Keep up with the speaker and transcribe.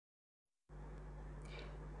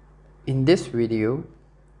In this video,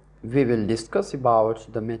 we will discuss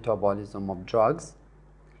about the metabolism of drugs,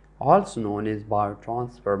 also known as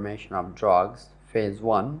biotransformation of drugs, phase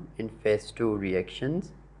 1 and phase 2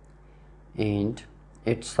 reactions, and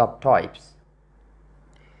its subtypes.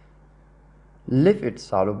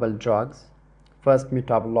 Lipid-soluble drugs, first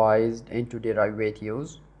metabolized into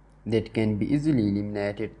derivatives that can be easily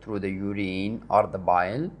eliminated through the urine or the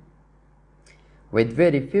bile. With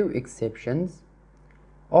very few exceptions,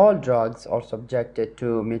 all drugs are subjected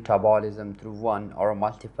to metabolism through one or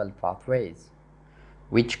multiple pathways,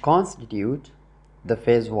 which constitute the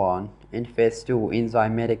phase 1 and phase 2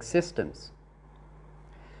 enzymatic systems.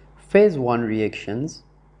 Phase 1 reactions,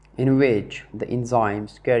 in which the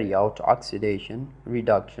enzymes carry out oxidation,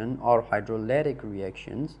 reduction, or hydrolytic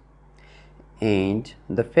reactions, and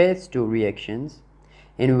the phase 2 reactions,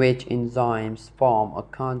 in which enzymes form a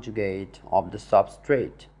conjugate of the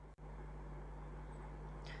substrate.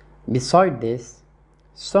 Beside this,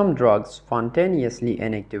 some drugs spontaneously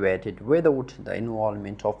inactivated without the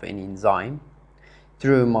involvement of an enzyme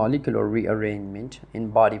through molecular rearrangement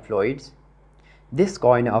in body fluids. This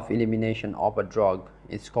kind of elimination of a drug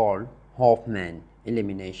is called Hofmann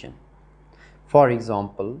elimination. For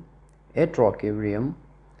example, etrocurium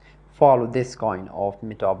follow this kind of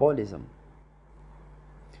metabolism.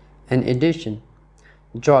 In addition,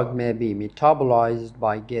 drug may be metabolized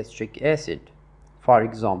by gastric acid, for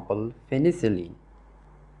example, penicillin.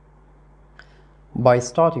 By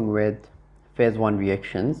starting with phase 1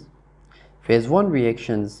 reactions, phase 1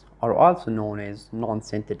 reactions are also known as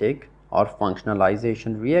non-synthetic or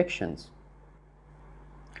functionalization reactions.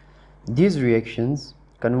 These reactions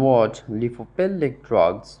convert lipophilic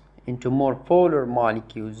drugs into more polar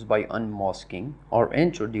molecules by unmasking or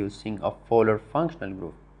introducing a polar functional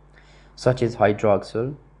group, such as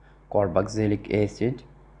hydroxyl, carboxylic acid,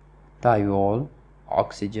 thiol,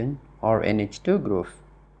 oxygen, or NH2 group.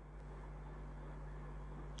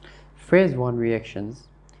 Phase 1 reactions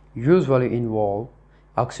usually involve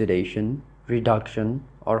oxidation, reduction,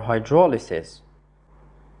 or hydrolysis.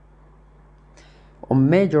 A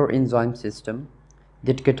major enzyme system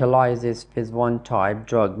that catalyzes phase 1 type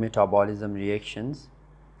drug metabolism reactions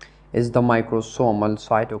is the microsomal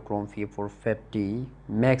cytochrome P450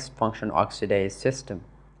 mixed function oxidase system.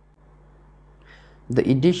 The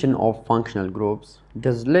addition of functional groups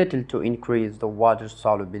does little to increase the water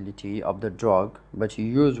solubility of the drug, but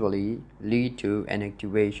usually lead to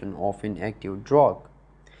inactivation of an active drug.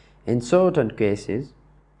 In certain cases,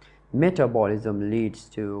 metabolism leads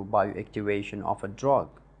to bioactivation of a drug.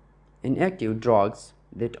 Inactive drugs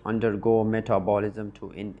that undergo metabolism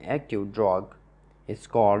to inactive drug is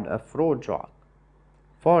called a prodrug.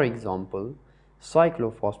 For example,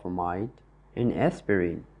 cyclophosphamide and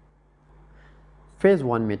aspirin. Phase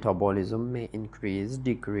 1 metabolism may increase,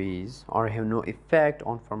 decrease, or have no effect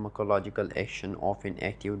on pharmacological action of an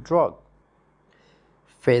active drug.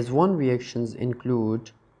 Phase 1 reactions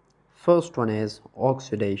include: first one is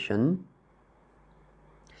oxidation.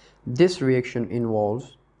 This reaction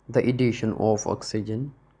involves the addition of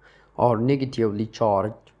oxygen or negatively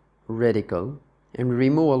charged radical and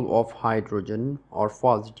removal of hydrogen or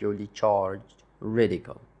positively charged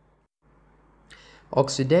radical.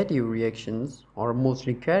 Oxidative reactions are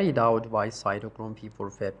mostly carried out by cytochrome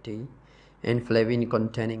P450 and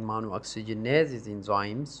flavin-containing monooxygenases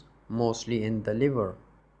enzymes, mostly in the liver.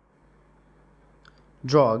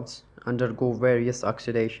 Drugs undergo various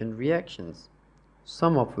oxidation reactions,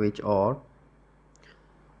 some of which are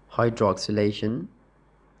hydroxylation.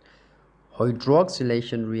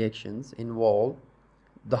 Hydroxylation reactions involve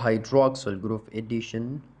the hydroxyl group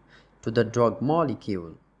addition to the drug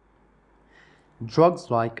molecule. Drugs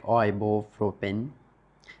like ibuprofen,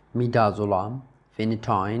 midazolam,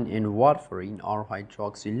 phenytoin, and warfarin are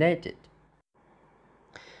hydroxylated.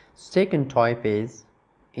 Second type is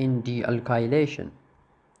indealkylation.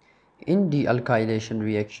 Indealkylation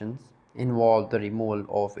reactions involve the removal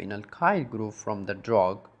of an alkyl group from the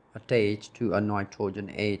drug attached to a nitrogen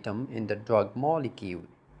atom in the drug molecule.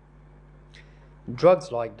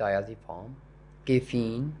 Drugs like diazepam,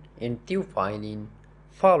 caffeine, and theophylline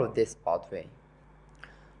follow this pathway.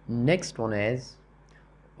 Next one is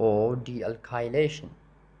O-dealkylation.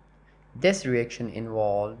 This reaction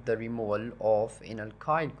involves the removal of an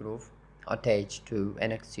alkyl group attached to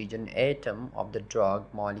an oxygen atom of the drug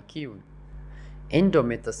molecule.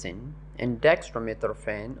 Indomethacin and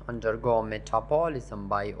dextromethorphan undergo metabolism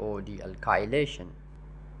by O-dealkylation.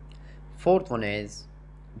 Fourth one is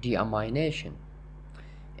deamination.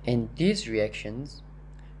 In these reactions,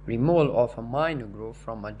 removal of amino group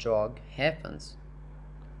from a drug happens.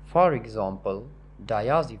 For example,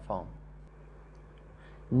 diazepam.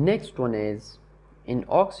 Next one is in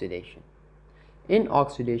oxidation. In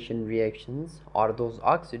oxidation reactions are those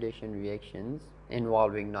oxidation reactions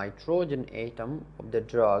involving nitrogen atom of the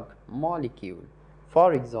drug molecule.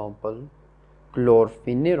 For example,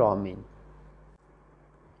 chlorpheniramine.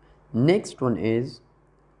 Next one is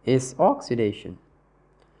oxidation.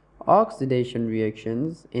 Oxidation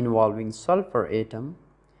reactions involving sulfur atom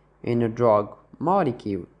in a drug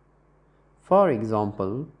molecule. For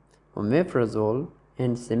example, omeprazole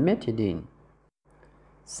and cimetidine.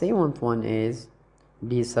 Seventh one is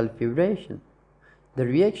desulfuration, the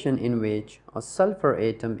reaction in which a sulfur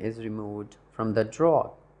atom is removed from the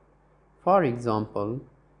drug. For example,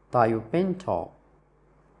 thiopental.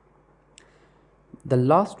 The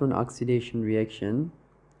last one oxidation reaction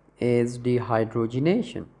is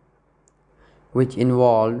dehydrogenation, which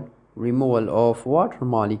involved removal of water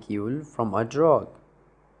molecule from a drug.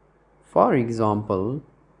 For example,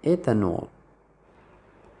 ethanol.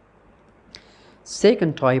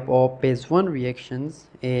 Second type of phase 1 reactions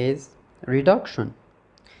is reduction.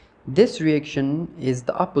 This reaction is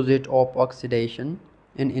the opposite of oxidation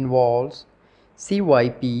and involves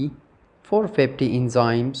CYP 450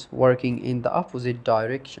 enzymes working in the opposite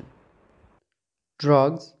direction.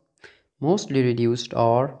 Drugs mostly reduced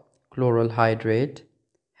are chloral hydrate,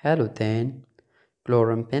 halothane,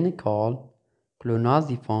 chloramphenicol,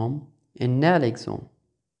 clonazepam, and naloxone.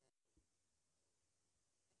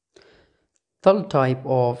 Third type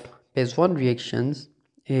of phase 1 reactions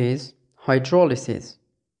is hydrolysis.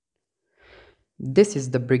 This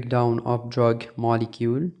is the breakdown of drug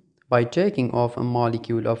molecule by taking off a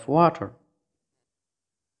molecule of water.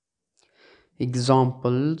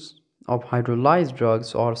 Examples of hydrolyzed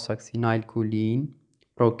drugs are succinylcholine,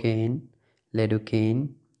 procaine, lidocaine,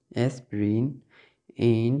 aspirin,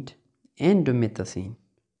 and indomethacin.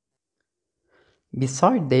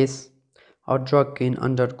 Besides this, a drug can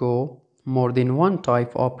undergo more than one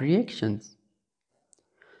type of reactions.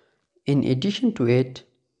 In addition to it,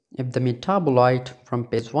 if the metabolite from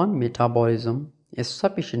phase 1 metabolism is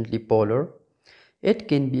sufficiently polar, it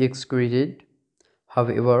can be excreted.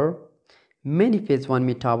 However, many phase 1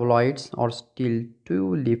 metabolites are still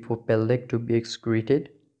too lipophilic to be excreted.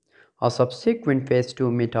 A subsequent phase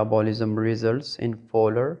 2 metabolism results in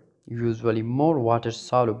polar, usually more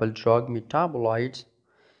water-soluble drug metabolites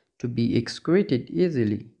to be excreted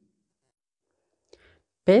easily.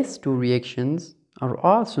 Phase 2 reactions are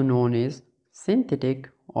also known as synthetic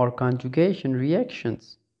or conjugation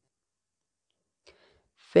reactions.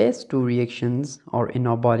 Phase 2 reactions are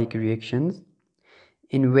anabolic reactions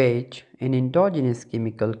in which an endogenous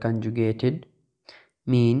chemical conjugated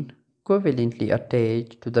mean covalently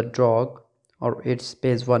attached to the drug or its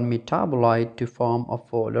phase 1 metabolite to form a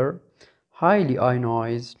polar, highly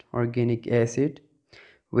ionized organic acid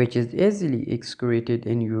which is easily excreted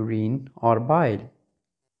in urine or bile.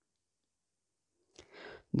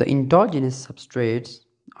 The endogenous substrates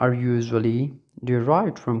are usually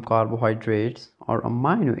derived from carbohydrates or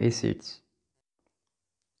amino acids.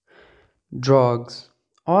 Drugs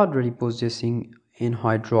already possessing an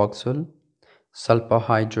hydroxyl,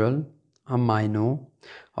 sulfahydryl, amino,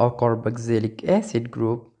 or carboxylic acid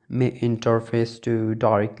group may interface too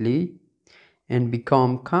directly and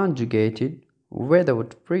become conjugated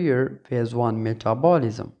without prior phase 1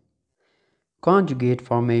 metabolism. Conjugate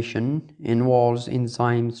formation involves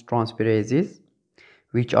enzymes transferases,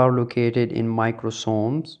 which are located in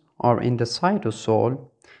microsomes or in the cytosol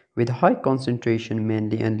with high concentration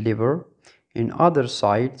mainly in liver and other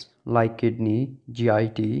sites like kidney,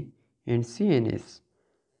 GIT, and CNS.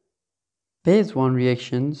 Phase 1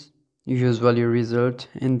 reactions usually result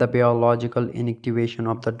in the biological inactivation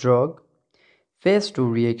of the drug. Phase 2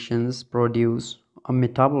 reactions produce a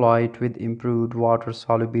metabolite with improved water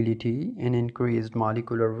solubility and increased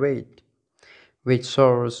molecular weight, which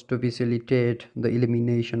serves to facilitate the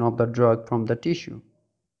elimination of the drug from the tissue.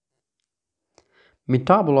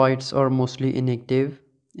 Metabolites are mostly inactive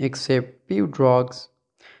except few drugs,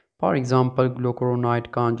 for example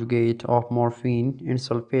glucuronide conjugate of morphine and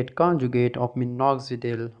sulfate conjugate of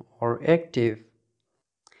minoxidil are active.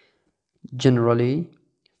 Generally,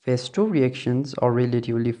 phase 2 reactions are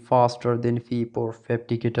relatively faster than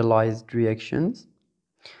P450 catalyzed reactions,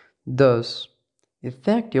 thus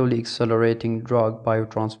effectively accelerating drug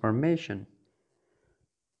biotransformation.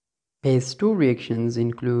 Phase 2 reactions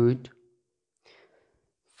include: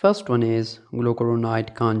 first one is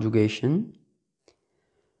glucuronide conjugation.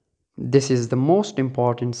 This is the most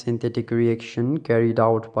important synthetic reaction carried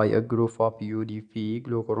out by a group of UDP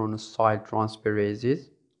glucuronosyl transferases,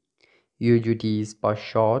 UGTs per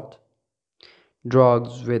short.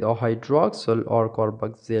 Drugs with a hydroxyl or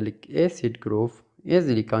carboxylic acid group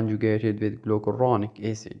easily conjugated with glucuronic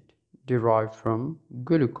acid derived from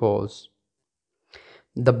glucose.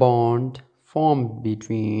 The bond formed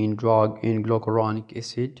between drug and glucuronic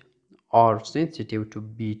acid are sensitive to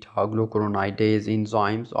beta-glucuronidase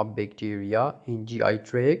enzymes of bacteria in GI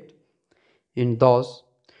tract and thus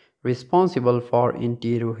responsible for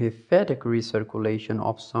enterohepatic recirculation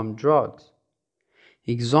of some drugs.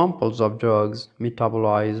 Examples of drugs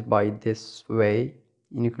metabolized by this way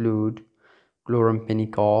include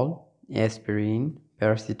chloramphenicol, aspirin,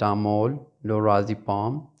 paracetamol,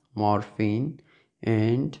 lorazepam, morphine,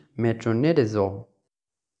 and metronidazole.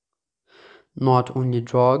 Not only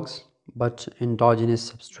drugs, but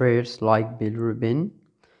endogenous substrates like bilirubin,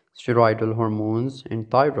 steroidal hormones, and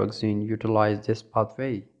thyroxine utilize this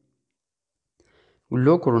pathway.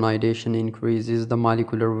 Glucuronidation increases the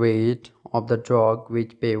molecular weight of the drug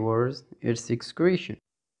which favors its excretion.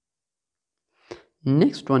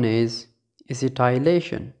 Next one is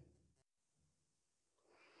acetylation.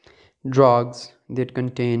 Drugs that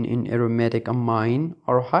contain an aromatic amine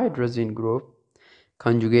or hydrogen group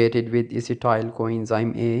conjugated with acetyl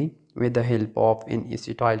coenzyme A with the help of an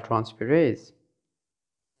acetyltransferase.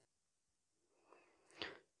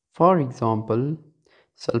 For example,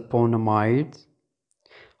 sulfonamides,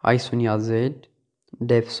 isoniazid,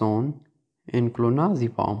 dapsone, and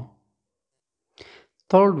clonazepam.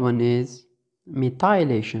 Third one is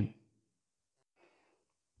methylation.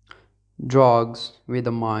 Drugs with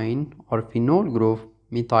amine or phenol group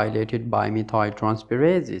methylated by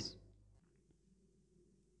methyltransferases.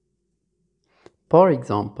 For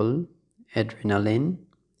example, adrenaline,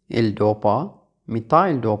 L-dopa,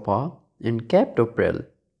 methyl-dopa, and captopril.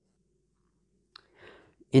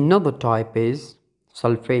 Another type is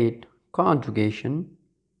sulfate conjugation.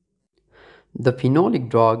 The phenolic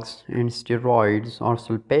drugs and steroids are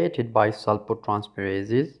sulfated by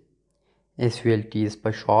sulfotransferases, SVLTs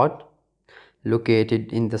per short,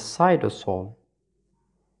 located in the cytosol.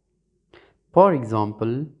 For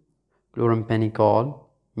example, chloramphenicol,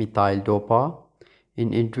 methyl-dopa,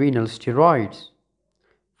 and adrenal steroids.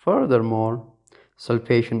 Furthermore,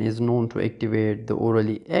 sulfation is known to activate the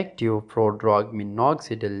orally active prodrug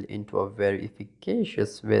minoxidil into a very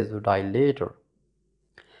efficacious vasodilator.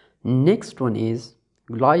 Next one is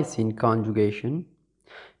glycine conjugation.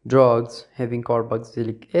 Drugs having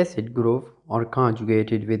carboxylic acid group are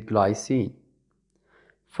conjugated with glycine.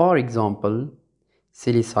 For example,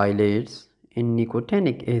 salicylates and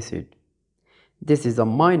nicotinic acid. This is a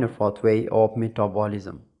minor pathway of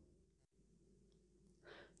metabolism.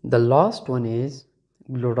 The last one is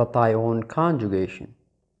glutathione conjugation.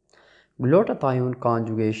 Glutathione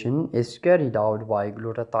conjugation is carried out by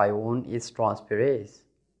glutathione transferase.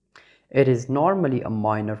 It is normally a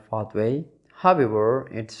minor pathway, however,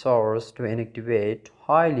 it serves to inactivate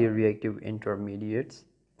highly reactive intermediates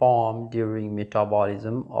formed during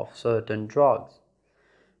metabolism of certain drugs.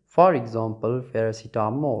 For example,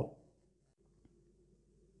 paracetamol.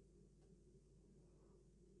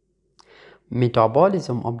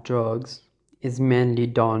 Metabolism of drugs is mainly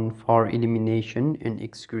done for elimination and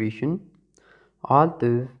excretion,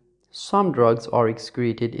 although some drugs are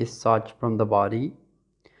excreted as such from the body.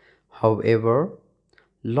 However,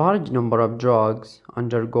 large number of drugs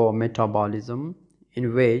undergo metabolism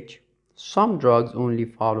in which some drugs only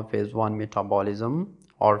follow phase 1 metabolism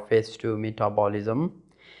or phase 2 metabolism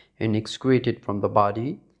and excreted from the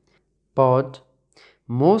body, but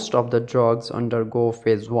most of the drugs undergo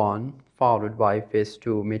phase 1 followed by phase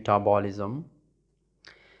 2 metabolism.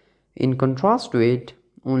 In contrast to it,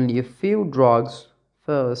 only a few drugs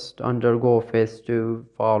first undergo phase 2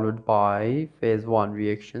 followed by phase 1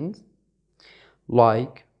 reactions,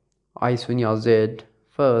 like isoniazid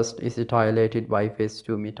first acetylated by phase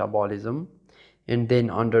 2 metabolism and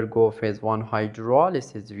then undergo phase 1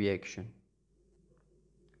 hydrolysis reaction.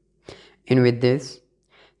 And with this,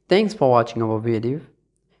 thanks for watching our video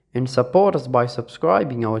and support us by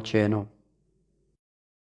subscribing our channel.